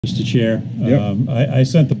Mr. Chair, Yep. I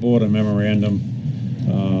sent the board a memorandum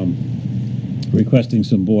requesting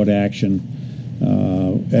some board action.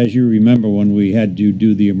 As you remember, when we had to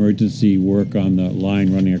do the emergency work on the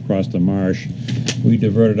line running across the marsh, we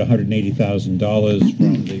diverted $180,000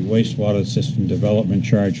 from the wastewater system development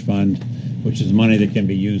charge fund, which is money that can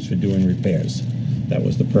be used for doing repairs. That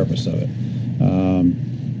was the purpose of it. And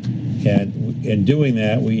in doing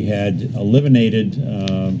that, we had eliminated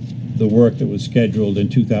the work that was scheduled in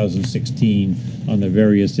 2016 on the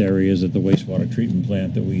various areas at the wastewater treatment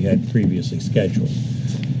plant that we had previously scheduled.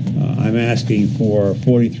 I'm asking for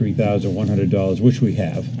 $43,100, which we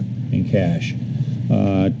have in cash,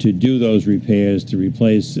 to do those repairs, to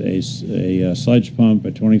replace a sludge pump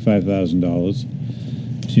at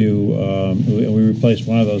 $25,000. We replaced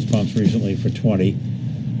one of those pumps recently for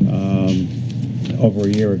 $20,000 over a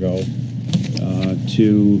year ago,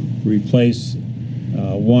 to replace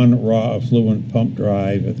one raw effluent pump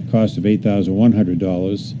drive at the cost of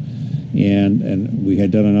 $8,100, and we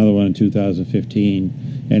had done another one in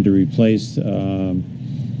 2015, and to replace the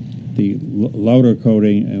loader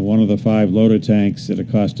coating in one of the 5 loader tanks at a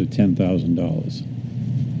cost of $10,000.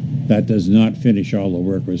 That does not finish all the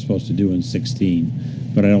work we're supposed to do in 16,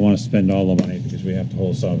 but I don't want to spend all the money because we have to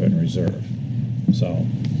hold some of it in reserve. So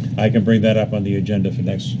I can bring that up on the agenda for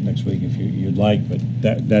next week if you'd like, but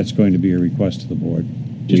that's going to be a request to the board,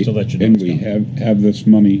 just to let you know. And we have this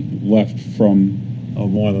money left from... Oh,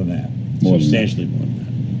 more than that. Substantially more than that.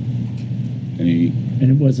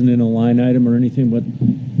 And it wasn't in a line item or anything, but...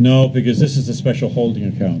 No, because this is a special holding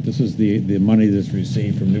account. This is the money that's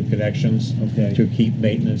received from new connections to keep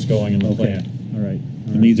maintenance going in the plant. All right.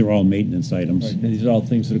 And these are all maintenance items. Right. And these are all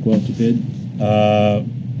things that go out to bid?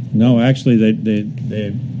 No, actually,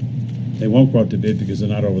 they won't go out to bid because they're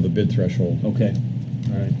not over the bid threshold. Okay.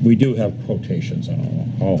 All right. We do have quotations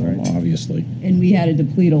on all of them, obviously. And we had to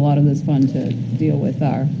deplete a lot of this fund to deal with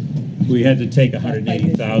our... We had to take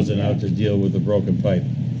 $180,000 out to deal with the broken pipe.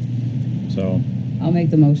 So I'll make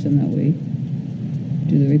the motion that we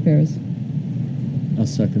do the repairs. I'll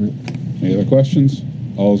second it. Any other questions?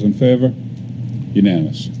 All's in favor?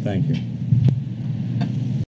 Unanimous. thank you.